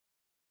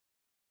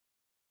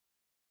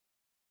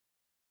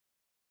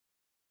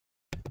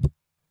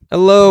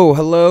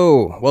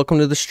Hello. Welcome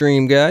to the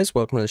stream, guys.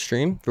 Welcome to the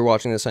stream. If you're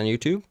watching this on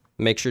YouTube,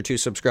 make sure to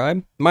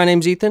subscribe. My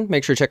name's Ethan.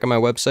 Make sure to check out my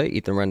website,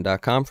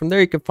 ethanwrenn.com. From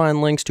there, you can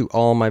find links to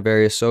all my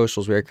various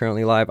socials. We are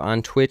currently live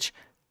on Twitch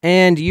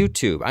and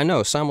YouTube. I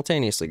know,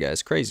 simultaneously,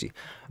 guys. Crazy.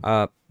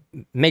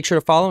 Make sure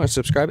to follow and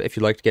subscribe if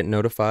you'd like to get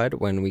notified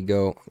when we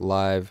go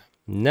live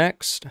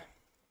next.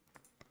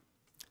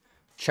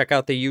 Check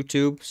out the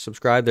YouTube.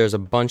 Subscribe. There's a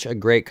bunch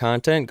of great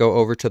content. Go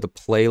over to the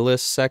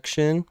playlist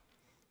section.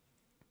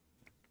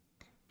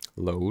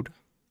 Load.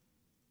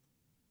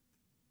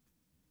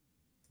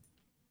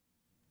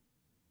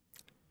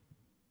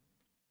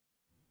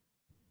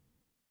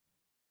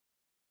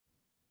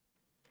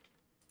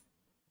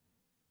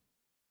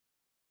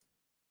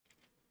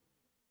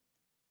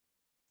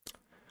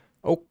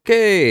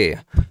 Okay.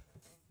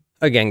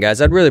 Again, guys,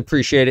 I'd really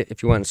appreciate it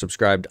if you went and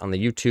subscribed on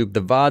the YouTube.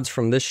 The VODs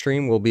from this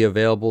stream will be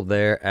available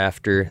there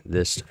after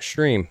this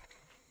stream.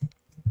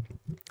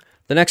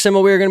 The next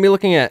symbol we are going to be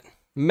looking at,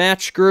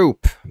 Match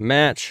Group.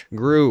 Match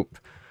Group.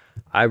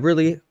 I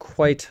really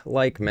quite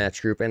like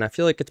Match Group, and I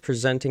feel like it's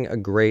presenting a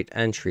great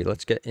entry.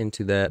 Let's get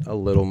into that a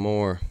little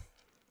more.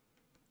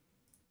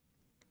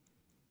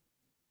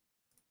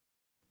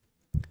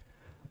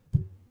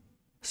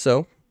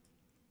 So,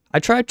 I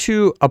try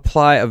to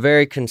apply a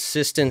very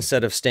consistent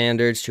set of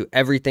standards to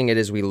everything it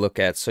is we look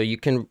at. So you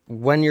can,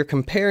 when you're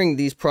comparing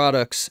these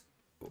products,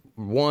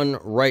 one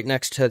right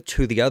next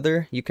to the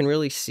other, you can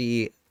really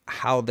see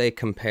how they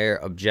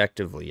compare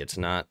objectively. It's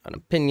not an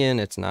opinion.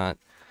 It's not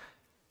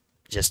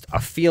just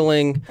a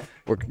feeling.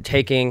 We're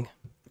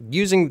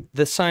using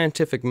the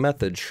scientific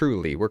method,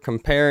 truly. We're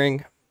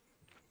comparing.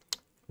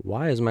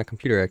 Why is my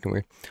computer acting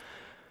weird?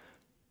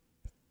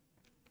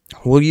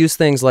 We'll use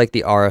things like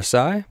the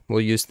RSI.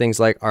 We'll use things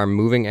like our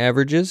moving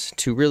averages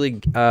to really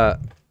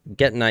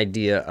get an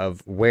idea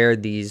of where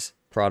these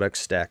products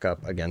stack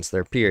up against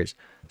their peers.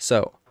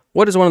 So,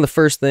 what is one of the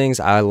first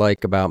things I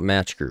like about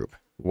Match Group?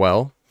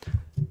 Well,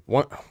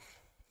 one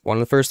of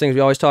the first things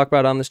we always talk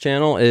about on this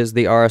channel is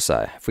the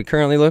RSI. If we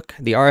currently look,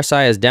 the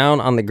RSI is down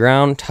on the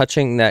ground,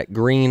 touching that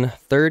green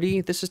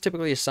 30. This is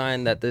typically a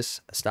sign that this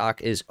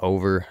stock is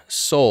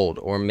oversold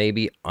or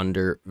maybe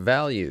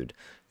undervalued.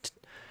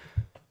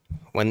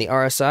 When the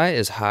RSI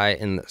is high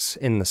in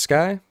the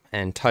sky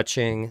and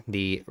touching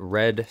the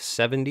red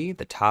 70,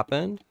 the top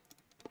end,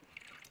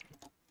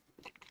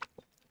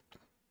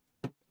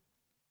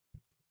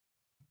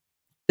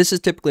 this is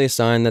typically a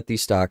sign that the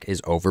stock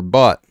is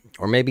overbought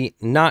or maybe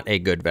not a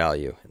good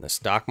value. In the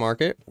stock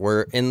market,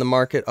 we're in the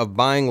market of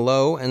buying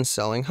low and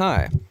selling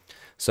high.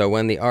 So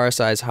when the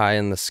RSI is high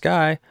in the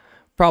sky,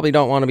 probably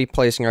don't want to be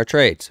placing our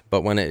trades.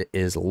 But when it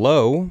is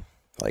low,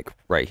 like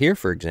right here,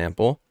 for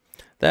example,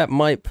 that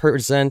might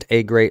present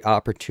a great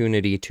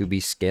opportunity to be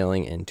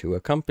scaling into a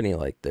company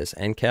like this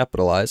and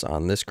capitalize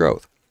on this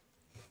growth.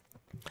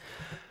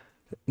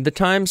 The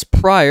times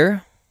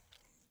prior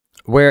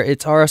where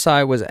its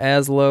RSI was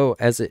as low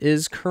as it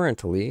is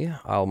currently,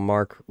 I'll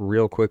mark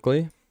real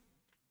quickly.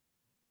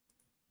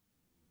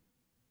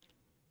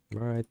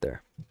 Right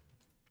there.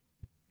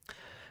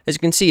 As you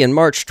can see, in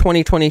March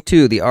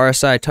 2022, the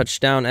RSI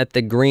touched down at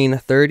the green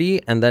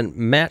 30, and then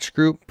Match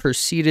Group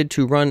proceeded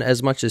to run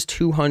as much as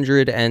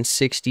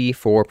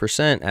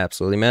 264%.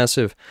 Absolutely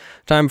massive.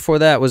 Time before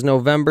that was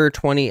November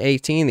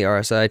 2018. The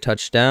RSI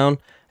touched down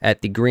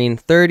at the green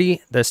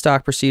 30. The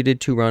stock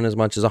proceeded to run as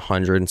much as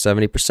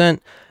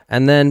 170%.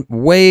 And then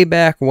way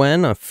back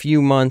when, a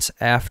few months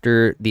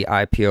after the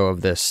IPO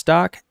of this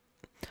stock,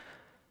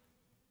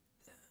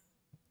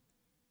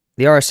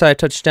 the RSI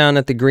touched down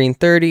at the green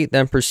 30,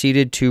 then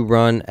proceeded to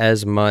run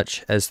as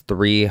much as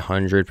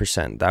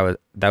 300%.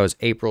 That was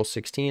April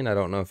 16. I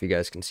don't know if you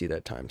guys can see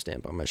that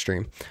timestamp on my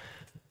stream.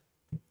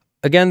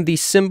 Again, the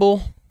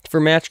symbol for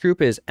Match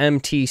Group is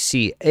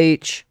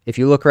MTCH. If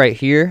you look right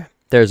here,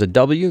 there's a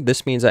W.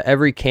 This means that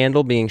every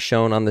candle being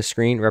shown on the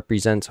screen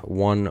represents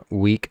 1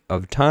 week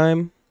of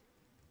time.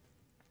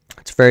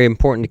 It's very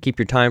important to keep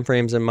your time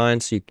frames in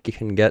mind so you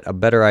can get a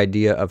better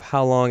idea of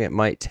how long it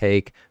might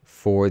take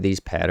for these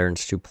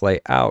patterns to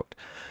play out.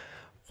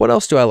 What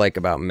else do I like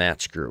about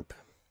Match Group?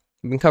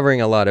 We've been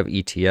covering a lot of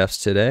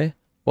ETFs today.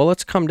 Well,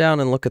 let's come down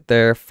and look at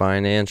their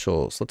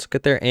financials. Let's look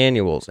at their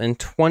annuals. In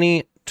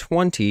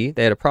 2020,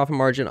 they had a profit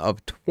margin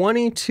of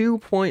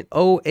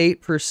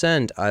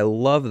 22.08%. I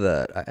love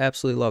that. I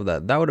absolutely love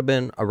that. That would have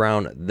been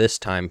around this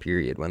time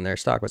period when their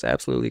stock was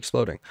absolutely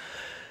exploding.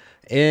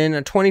 In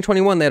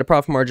 2021, they had a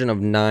profit margin of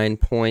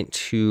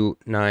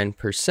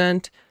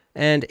 9.29%.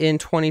 And in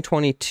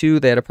 2022,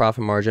 they had a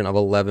profit margin of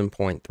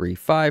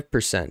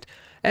 11.35%.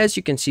 As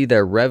you can see,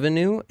 their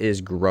revenue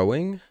is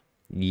growing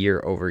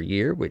year over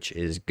year, which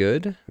is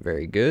good,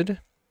 very good.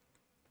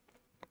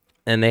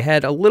 And they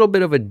had a little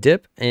bit of a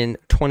dip in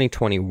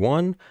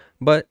 2021,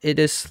 but it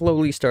is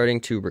slowly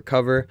starting to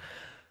recover.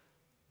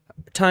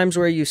 Times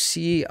where you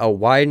see a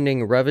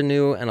widening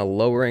revenue and a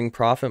lowering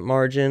profit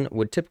margin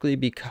would typically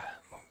be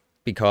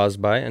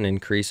caused by an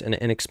increase in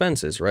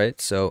expenses,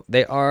 right? So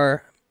they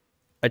are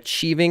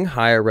achieving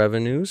higher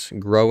revenues,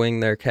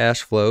 growing their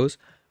cash flows,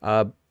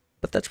 but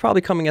that's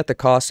probably coming at the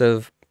cost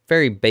of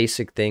very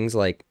basic things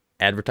like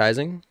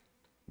advertising.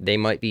 They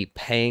might be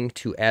paying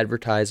to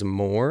advertise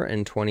more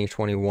in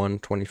 2021,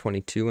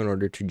 2022 in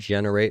order to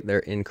generate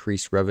their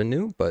increased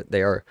revenue, but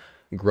they are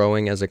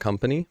growing as a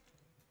company.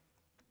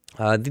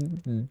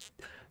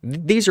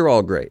 These are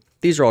all great.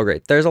 These are all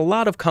great. There's a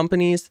lot of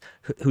companies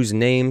whose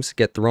names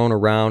get thrown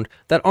around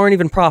that aren't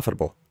even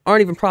profitable.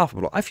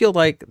 I feel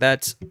like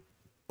that's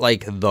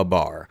like the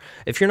bar.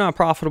 If you're not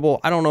profitable,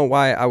 I don't know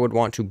why I would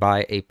want to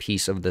buy a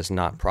piece of this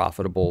not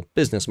profitable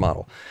business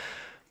model.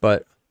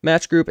 But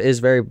Match Group is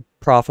very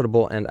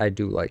profitable and I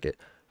do like it.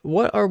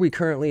 What are we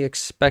currently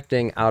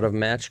expecting out of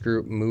Match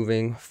Group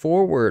moving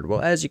forward?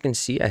 Well, as you can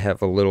see, I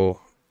have a little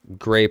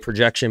gray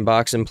projection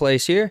box in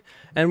place here,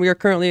 and we're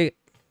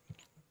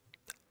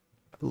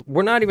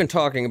not even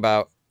talking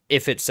about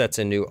if it sets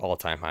a new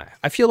all-time high.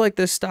 I feel like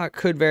this stock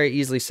could very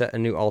easily set a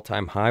new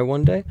all-time high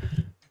one day,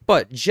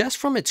 but just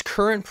from its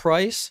current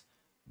price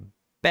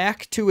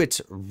back to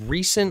its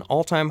recent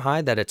all-time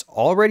high that it's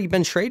already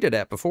been traded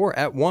at before,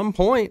 at one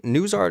point,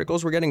 news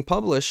articles were getting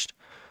published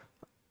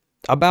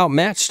about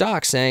Match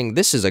stock saying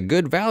this is a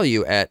good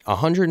value at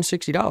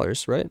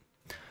 $160, right?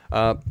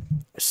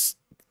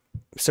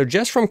 So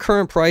just from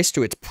current price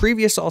to its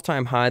previous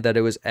all-time high that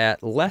it was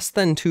at less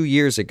than 2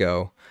 years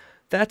ago,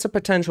 that's a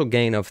potential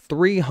gain of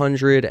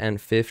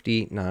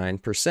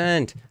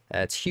 359%.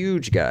 That's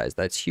huge, guys.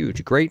 That's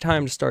huge. Great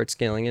time to start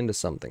scaling into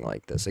something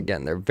like this.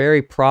 Again, they're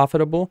very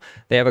profitable.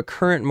 They have a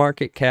current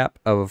market cap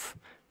of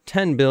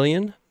 10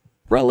 billion,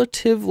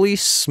 relatively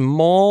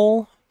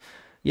small.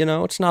 You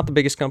know, it's not the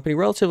biggest company,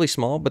 relatively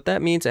small, but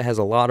that means it has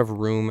a lot of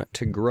room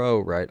to grow,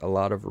 right? A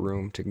lot of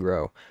room to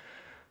grow.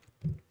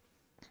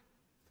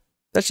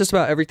 That's just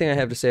about everything I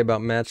have to say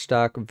about Match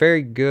stock.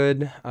 Very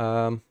good.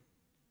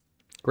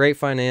 Great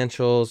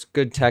financials,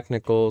 good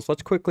technicals.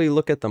 Let's quickly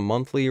look at the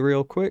monthly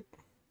real quick.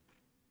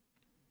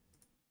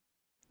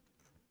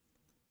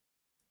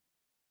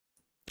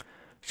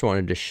 Just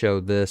wanted to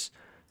show this.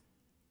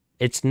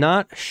 It's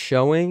not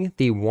showing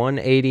the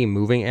 180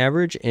 moving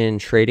average in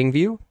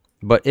TradingView,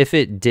 but if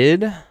it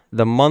did,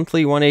 the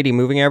monthly 180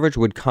 moving average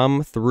would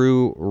come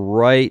through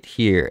right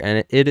here,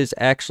 and it is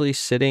actually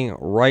sitting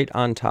right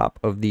on top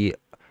of the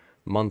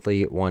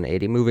monthly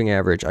 180 moving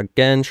average.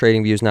 Again,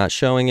 TradingView is not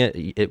showing it.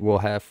 It will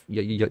have,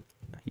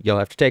 you'll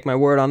have to take my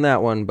word on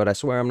that one, but I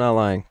swear I'm not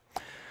lying.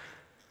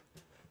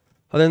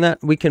 Other than that,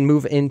 we can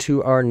move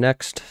into our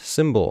next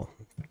symbol.